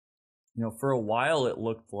for a while it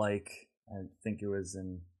looked like, I think it was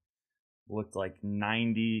looked like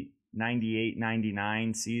 90, 98,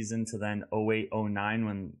 99 season to then 08, 09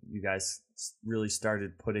 when you guys really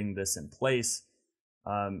started putting this in place.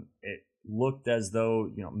 It looked as though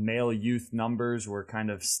male youth numbers were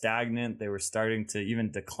kind of stagnant. They were starting to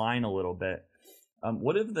even decline a little bit.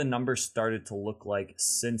 What have the numbers started to look like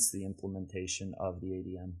since the implementation of the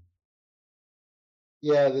ADM?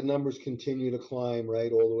 Yeah, the numbers continue to climb,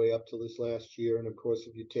 right, all the way up to this last year. And of course,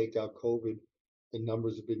 if you take out COVID, the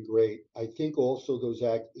numbers have been great. I think also,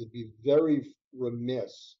 it'd be very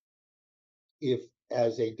remiss if,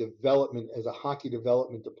 as a hockey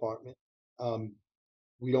development department,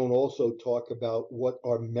 we don't also talk about what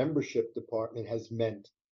our membership department has meant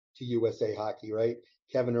to USA Hockey, right?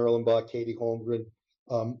 Kevin Erlenbach, Katie Holmgren,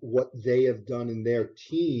 what they have done in their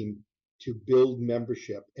team to build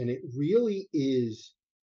membership. And it really is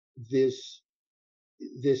this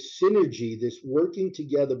synergy, this working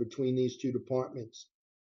together between these two departments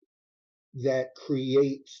that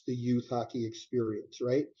creates the youth hockey experience,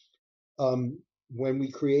 right? When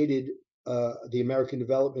we created the American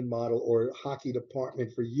Development Model or Hockey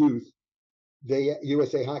Department for Youth,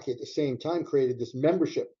 USA Hockey at the same time created this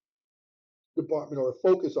membership department, or a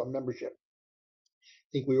focus on membership.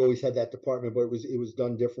 I think we always had that department, but it was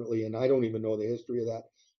done differently, and I don't even know the history of that.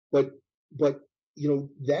 But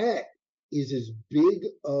that is as big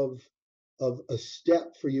of a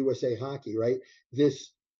step for USA Hockey, right?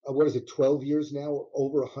 This what is it, 12 years now,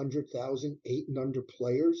 over 100,000 8 and under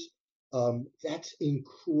players. That's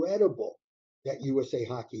incredible that USA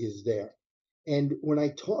Hockey is there. And when I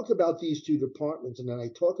talk about these two departments, and then I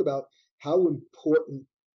talk about how important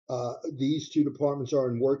these two departments are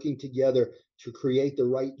in working together to create the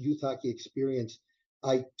right youth hockey experience,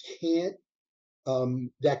 I can't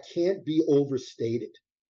that can't be overstated,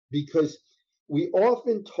 because we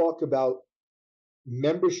often talk about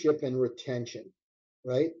membership and retention,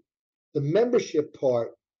 right? The membership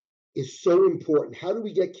part is so important. How do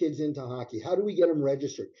we get kids into hockey? How do we get them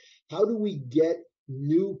registered? How do we get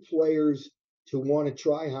new players to want to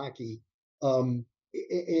try hockey? And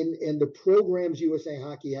the programs USA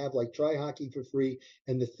Hockey have, like Try Hockey for Free,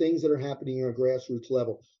 and the things that are happening on a grassroots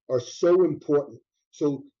level are so important.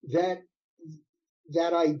 So that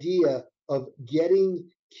idea of getting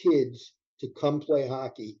kids to come play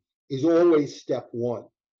hockey is always step one.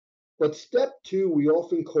 But step two, we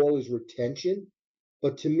often call is retention.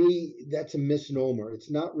 But to me, that's a misnomer. It's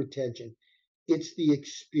not retention. It's the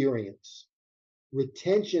experience.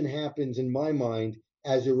 Retention happens, in my mind,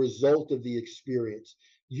 as a result of the experience.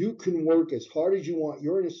 You can work as hard as you want.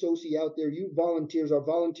 You're an associate out there. You volunteers, our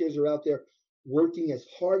volunteers are out there working as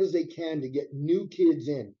hard as they can to get new kids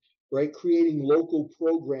in, right? Creating local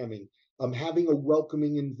programming, having a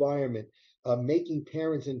welcoming environment, making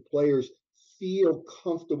parents and players feel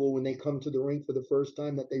comfortable when they come to the rink for the first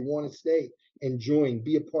time, that they want to stay and join,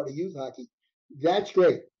 be a part of youth hockey. That's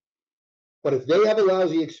great. But if they have a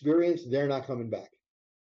lousy experience, they're not coming back.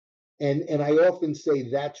 And I often say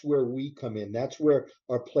that's where we come in. That's where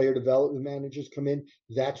our player development managers come in.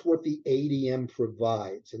 That's what the ADM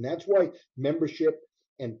provides. And that's why membership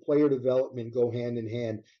and player development go hand in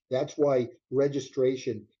hand. That's why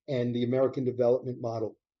registration and the American Development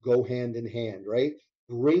Model go hand in hand, right?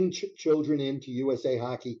 Bring children into USA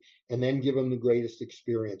Hockey and then give them the greatest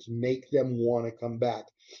experience. Make them want to come back.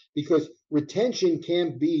 Because retention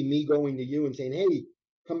can't be me going to you and saying, hey,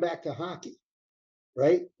 come back to hockey.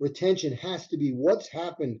 Right? Retention has to be what's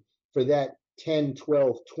happened for that 10,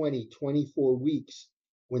 12, 20, 24 weeks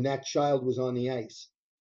when that child was on the ice.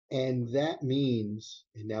 And that means,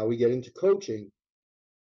 and now we get into coaching,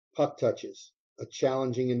 puck touches, a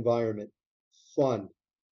challenging environment, fun,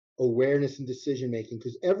 awareness and decision making.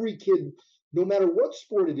 Because every kid, no matter what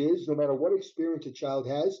sport it is, no matter what experience a child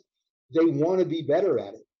has, they want to be better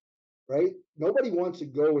at it, right? Nobody wants to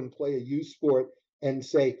go and play a youth sport and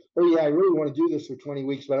say, oh yeah, I really want to do this for 20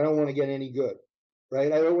 weeks, but I don't want to get any good,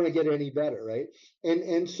 right? I don't want to get any better, right?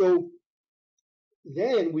 And so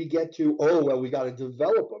then we get to, oh, well, we got to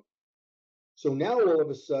develop them. So now all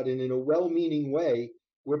of a sudden, in a well-meaning way,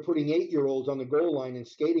 we're putting 8-year-olds on the goal line and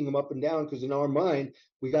skating them up and down, because in our mind,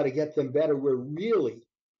 we got to get them better. We're really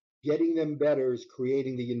getting them better is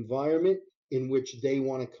creating the environment in which they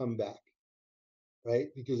want to come back, right?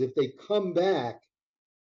 Because if they come back,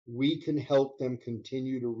 we can help them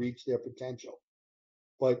continue to reach their potential.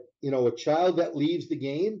 But, a child that leaves the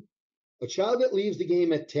game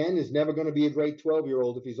at 10 is never going to be a great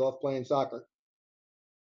 12-year-old if he's off playing soccer,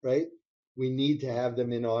 right? We need to have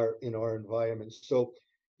them in our environments. So,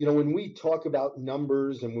 when we talk about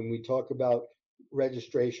numbers and when we talk about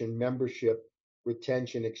registration, membership,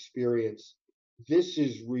 retention, experience, this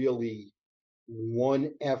is really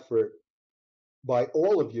one effort by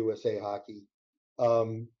all of USA Hockey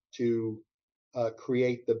to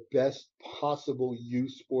create the best possible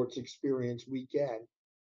youth sports experience we can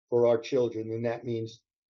for our children.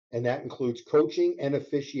 And that includes coaching and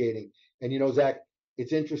officiating. And Zach,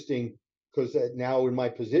 it's interesting because now in my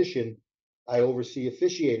position, I oversee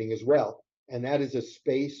officiating as well. And that is a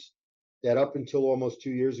space that up until almost 2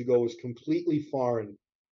 years ago was completely foreign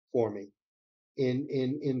for me.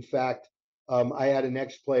 In fact, I had an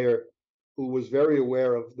ex-player who was very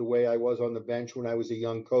aware of the way I was on the bench when I was a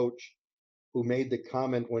young coach, who made the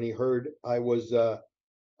comment when he heard I was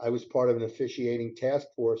part of an officiating task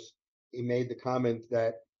force. He made the comment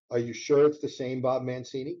that Are you sure it's the same Bob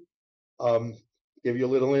Mancini? Um, give you a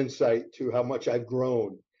little insight to how much I've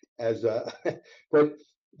grown as a, but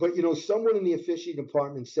someone in the officiating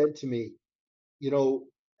department said to me, you know,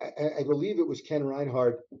 I believe it was Ken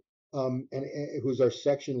Reinhardt, and who's our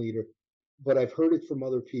section leader, but I've heard it from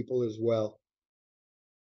other people as well.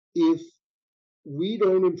 If we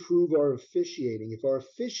don't improve our officiating, if our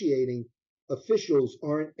officiating officials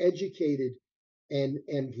aren't educated and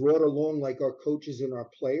brought along like our coaches and our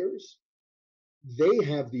players, they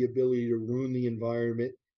have the ability to ruin the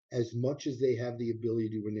environment as much as they have the ability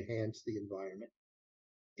to enhance the environment.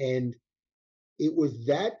 And it was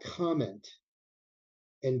that comment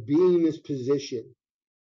and being in this position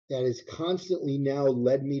that has constantly now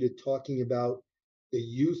led me to talking about the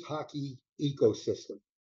youth hockey ecosystem,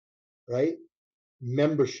 right?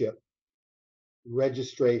 Membership,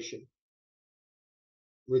 registration,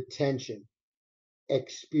 retention,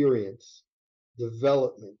 experience,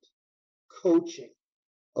 development, coaching,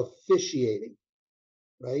 officiating,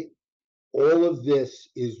 right? All of this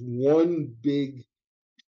is one big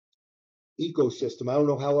ecosystem. I don't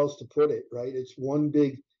know how else to put it, right? It's one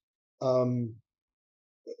big,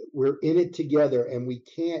 we're in it together, and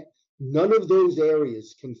none of those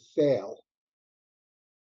areas can fail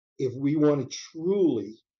if we want to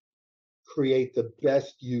truly create the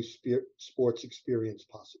best youth sports experience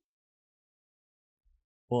possible.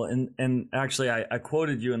 Well, and actually, I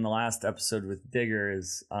quoted you in the last episode with Digger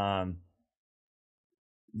is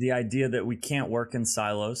the idea that we can't work in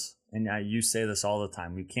silos, and you say this all the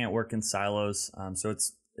time. We can't work in silos, so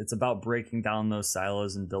it's about breaking down those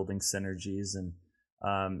silos and building synergies. And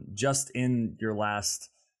just in your last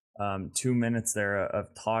 2 minutes there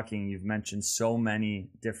of talking, you've mentioned so many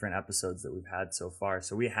different episodes that we've had so far.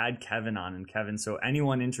 So we had Kevin on, and Kevin, so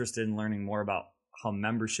anyone interested in learning more about how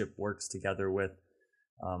membership works together with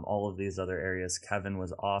all of these other areas, Kevin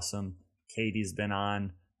was awesome. Katie's been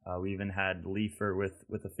on. We even had Leifer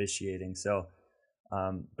with officiating. So,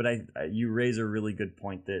 but you raise a really good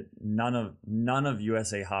point that none of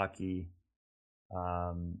USA Hockey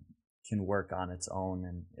can work on its own,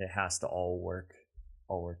 and it has to all work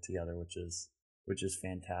together, which is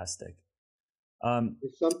fantastic.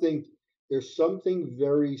 There's something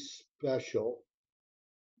very special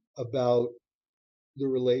about the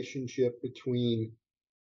relationship between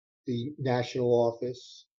the national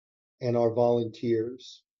office and our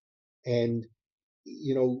volunteers. And,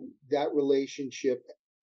 that relationship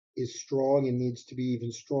is strong and needs to be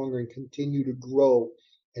even stronger and continue to grow,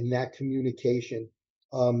 and that communication.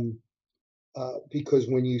 Because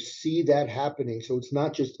when you see that happening, so it's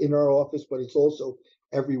not just in our office, but it's also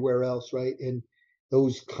everywhere else, right? And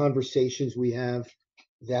those conversations we have,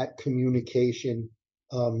 that communication,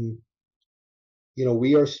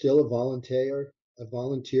 we are still a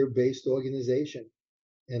volunteer-based organization,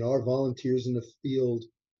 and our volunteers in the field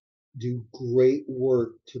do great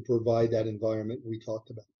work to provide that environment we talked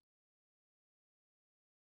about.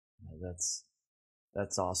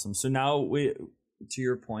 That's awesome. So now to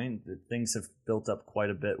your point, that things have built up quite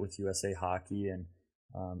a bit with USA Hockey, and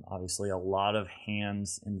obviously a lot of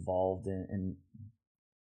hands involved in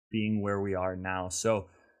being where we are now. So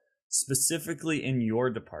specifically in your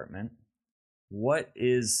department, what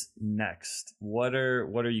is next? What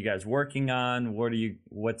are you guys working on?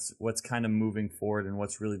 What's kind of moving forward, and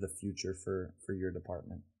what's really the future for your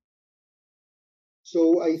department?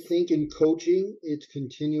 So I think in coaching, it's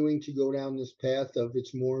continuing to go down this path of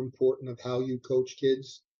it's more important of how you coach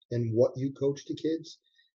kids than what you coach to kids,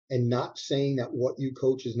 and not saying that what you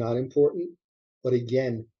coach is not important, but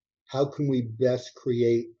again, how can we best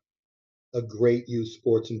create a great youth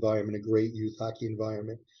sports environment, a great youth hockey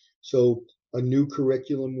environment? So a new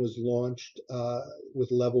curriculum was launched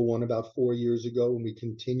with Level 1 about 4 years ago, and we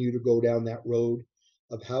continue to go down that road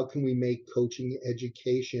of how can we make coaching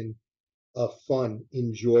education fun,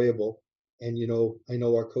 enjoyable. And, I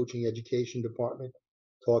know our coaching education department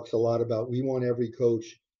talks a lot about, we want every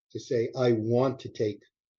coach to say, I want to take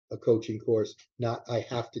a coaching course, not I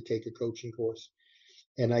have to take a coaching course.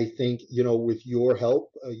 And I think, with your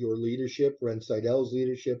help, your leadership, Ren Seidel's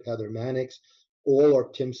leadership, Heather Mannix,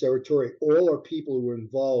 Tim Serratori, all our people who were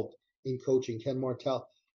involved in coaching, Ken Martell,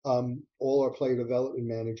 all our player development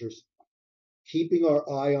managers, keeping our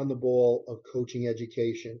eye on the ball of coaching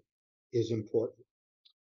education is important.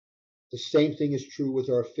 The same thing is true with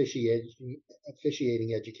our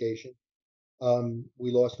officiating education.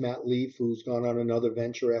 We lost Matt Leaf, who's gone on another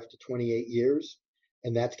venture after 28 years,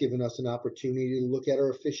 and that's given us an opportunity to look at our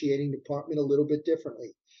officiating department a little bit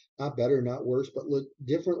differently. Not better, not worse, but look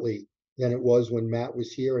differently than it was when Matt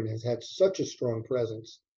was here, and has had such a strong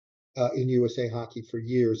presence in USA Hockey for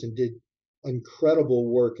years, and did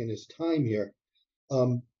incredible work in his time here.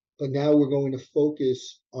 Um, but now we're going to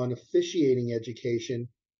focus on officiating education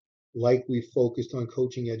like we focused on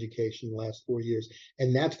coaching education the last 4 years.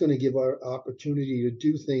 And that's going to give our opportunity to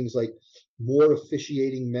do things like more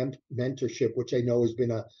officiating mentorship, which I know has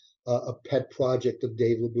been a pet project of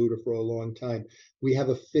Dave Labuda for a long time. We have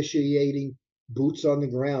officiating boots on the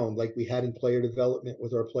ground like we had in player development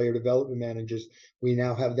with our player development managers. We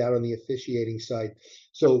now have that on the officiating side.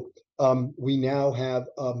 So we now have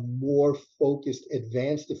a more focused,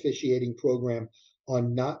 advanced officiating program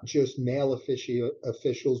on not just male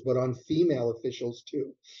officials, but on female officials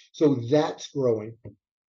too. So that's growing.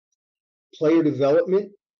 Player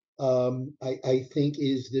development, I think,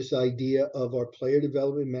 is this idea of our player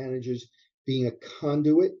development managers being a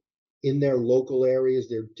conduit in their local areas,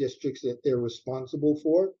 their districts that they're responsible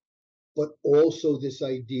for, but also this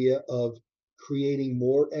idea of creating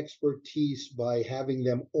more expertise by having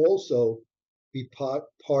them also be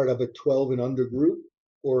part of a 12 and under group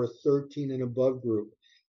or a 13 and above group,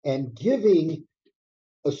 and giving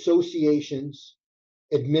associations,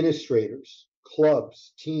 administrators,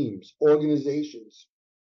 clubs, teams, organizations,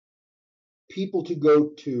 people to go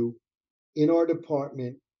to in our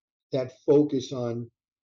department that focus on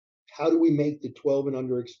how do we make the 12 and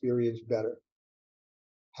under experience better?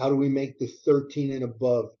 How do we make the 13 and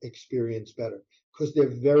above experience better? Because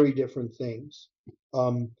they're very different things.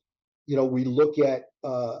 We look at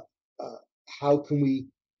how can we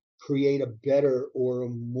create a better or a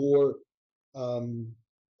more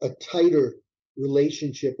a tighter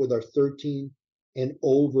relationship with our 13 and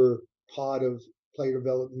over pod of player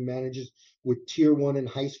development managers with tier 1 and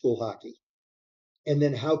high school hockey. And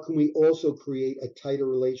then how can we also create a tighter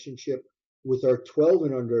relationship with our 12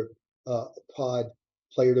 and under pod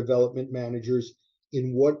player development managers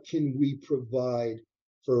in what can we provide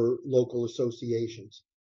for local associations.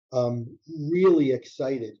 Really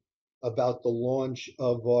excited about the launch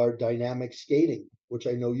of our dynamic skating, which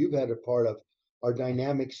I know you've had a part of, our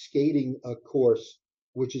dynamic skating course,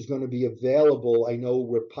 which is going to be available. I know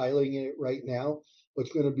we're piloting it right now, but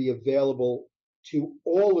it's going to be available to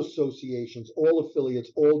all associations, all affiliates,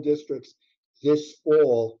 all districts this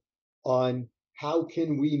fall on how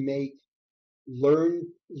can we make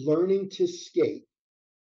learning to skate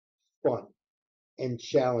fun and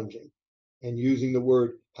challenging, and using the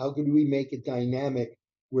word, how can we make it dynamic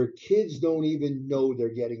where kids don't even know they're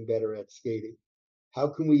getting better at skating? How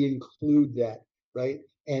can we include that, right?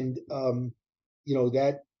 And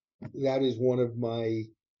that is one of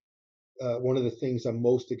the things I'm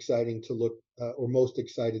most excited to look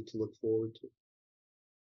forward to.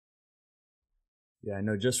 Yeah, I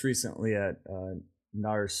know just recently at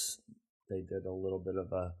NARS, they did a little bit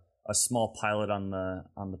of a small pilot on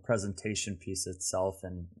the presentation piece itself,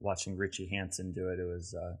 and watching Richie Hansen do it, it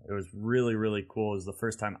was really, really cool. It was the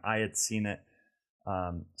first time I had seen it.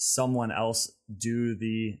 Someone else do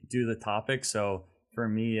the topic, so for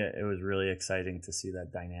me it was really exciting to see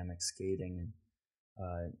that dynamic skating.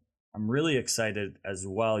 And I'm really excited as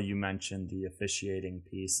well. You mentioned the officiating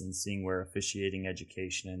piece and seeing where officiating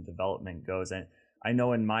education and development goes. And I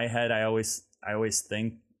know in my head, I always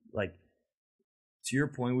think, like, to your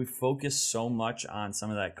point, we focus so much on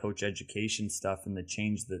some of that coach education stuff and the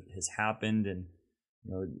change that has happened. And,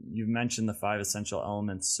 you've mentioned the 5 essential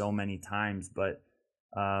elements so many times, but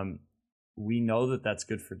we know that that's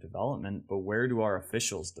good for development, but where do our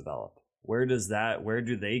officials develop? Where do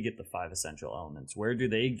they get the 5 essential elements? Where do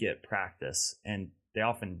they get practice? And they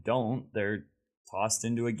often don't. They're tossed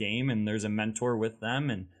into a game and there's a mentor with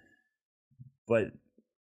them. But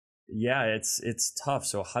yeah, it's tough.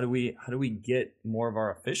 So how do we get more of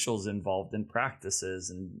our officials involved in practices,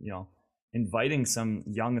 and, inviting some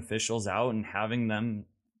young officials out and having them,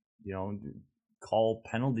 call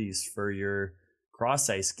penalties for your cross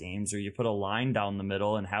ice games, or you put a line down the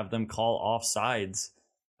middle and have them call offsides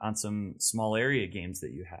on some small area games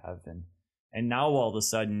that you have. And now all of a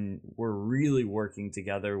sudden we're really working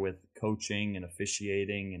together with coaching and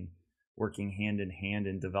officiating and working hand in hand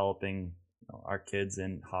in developing our kids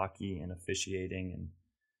in hockey and officiating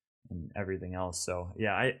and everything else. So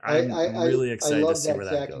yeah, I'm really excited to see where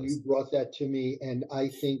that goes. You brought that to me, and I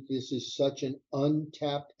think this is such an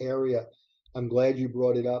untapped area. I'm glad you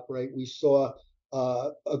brought it up. Right, we saw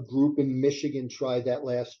a group in Michigan try that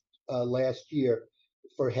last year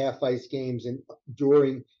for half ice games and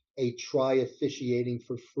during a try officiating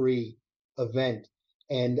for free event.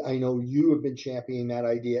 And I know you have been championing that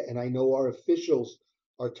idea, and I know our officials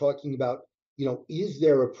are talking about, is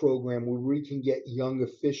there a program where we can get young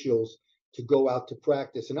officials to go out to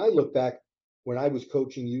practice? And I look back when I was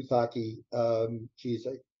coaching youth hockey, I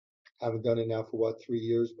haven't done it now for 3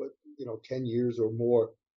 years, but 10 years or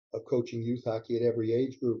more of coaching youth hockey at every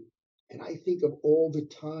age group. And I think of all the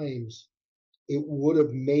times it would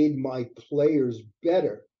have made my players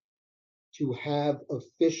better to have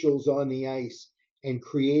officials on the ice and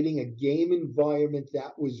creating a game environment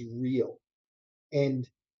that was real. And,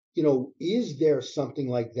 is there something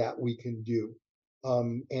like that we can do?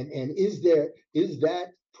 And is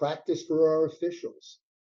that practice for our officials?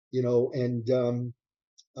 And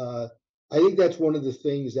I think that's one of the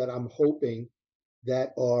things that I'm hoping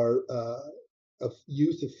that our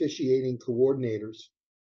youth officiating coordinators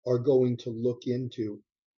are going to look into,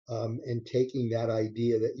 and taking that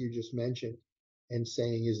idea that you just mentioned and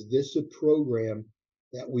saying, is this a program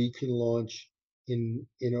that we can launch in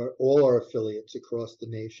all our affiliates across the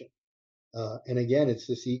nation? And again, it's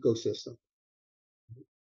this ecosystem.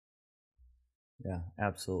 Yeah,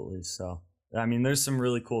 absolutely. So, I mean, there's some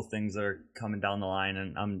really cool things that are coming down the line,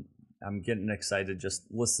 and I'm getting excited just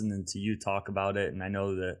listening to you talk about it. And I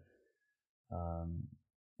know that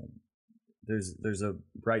there's a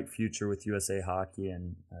bright future with USA Hockey,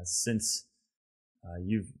 and since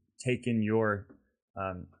you've taken your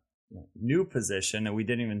new position, and we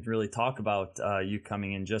didn't even really talk about you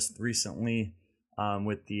coming in just recently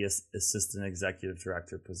with the assistant executive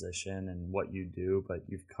director position and what you do, but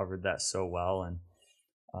you've covered that so well. And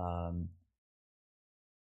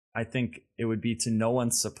I think it would be to no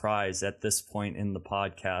one's surprise at this point in the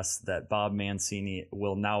podcast that Bob Mancini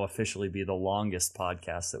will now officially be the longest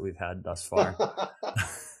podcast that we've had thus far.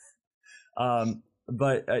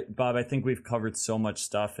 But Bob, I think we've covered so much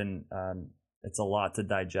stuff, and it's a lot to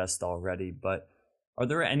digest already. But are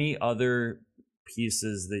there any other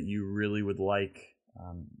pieces that you really would like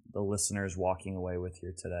the listeners walking away with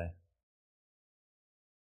here today?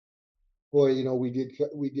 Boy, we did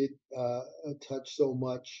touch so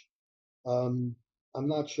much. I'm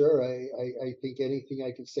not sure. I think anything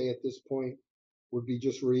I could say at this point would be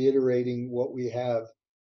just reiterating what we've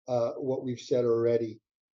said already.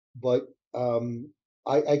 But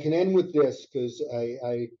I can end with this, because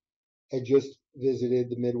I had just visited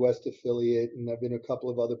the Midwest affiliate, and I've been a couple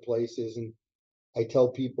of other places, and I tell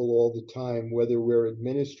people all the time, whether we're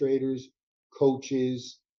administrators,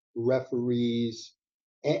 coaches, referees,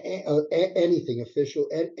 anything official,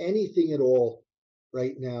 anything at all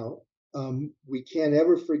right now, we can't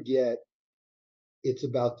ever forget it's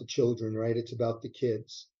about the children, right? It's about the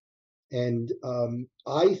kids. And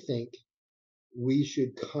I think we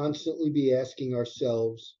should constantly be asking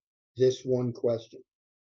ourselves this one question: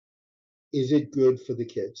 is it good for the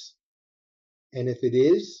kids? And if it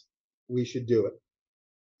is, we should do it.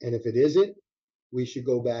 And if it isn't, we should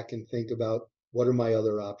go back and think about, what are my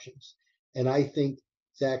other options? And I think,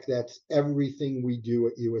 Zach, that's everything we do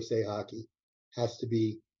at USA Hockey has to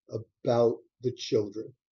be about the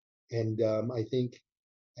children. And I think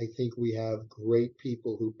we have great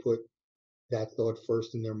people who put that thought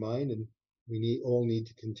first in their mind, and we all need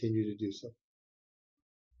to continue to do so.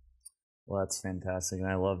 Well, that's fantastic, and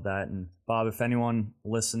I love that. And Bob, if anyone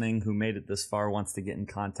listening who made it this far wants to get in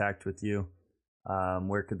contact with you,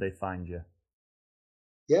 where could they find you?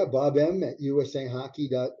 Yeah, Bob M at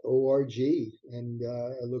usahockey.org. And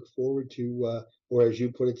I look forward to, or as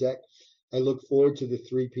you put it, Zach, I look forward to the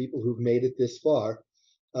three people who've made it this far,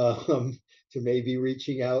 to maybe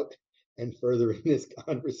reaching out and furthering this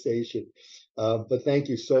conversation. But thank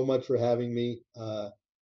you so much for having me.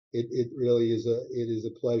 It really is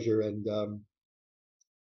a pleasure. And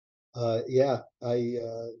yeah, I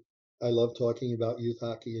love talking about youth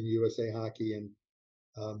hockey and USA Hockey, and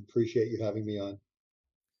appreciate you having me on.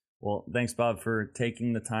 Well, thanks, Bob, for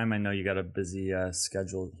taking the time. I know you got a busy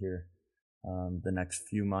schedule here the next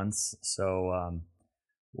few months, so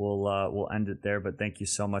we'll end it there. But thank you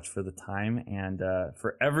so much for the time, and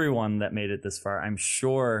for everyone that made it this far. I'm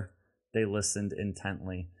sure they listened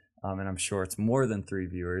intently, and I'm sure it's more than 3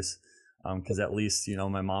 viewers, because at least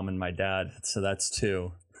my mom and my dad, so that's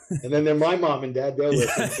 2. And then they're my mom and dad. They're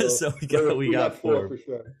listening. So we got 4 for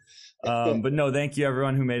sure. But no, thank you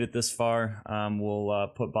everyone who made it this far. We'll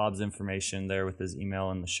put Bob's information there with his email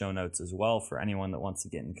in the show notes as well for anyone that wants to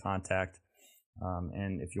get in contact.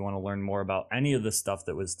 And if you want to learn more about any of the stuff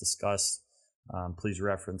that was discussed, please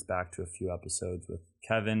reference back to a few episodes with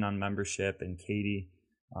Kevin on membership and Katie,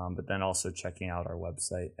 but then also checking out our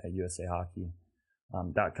website at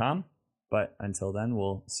usahockey.com. But until then,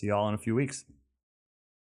 we'll see you all in a few weeks.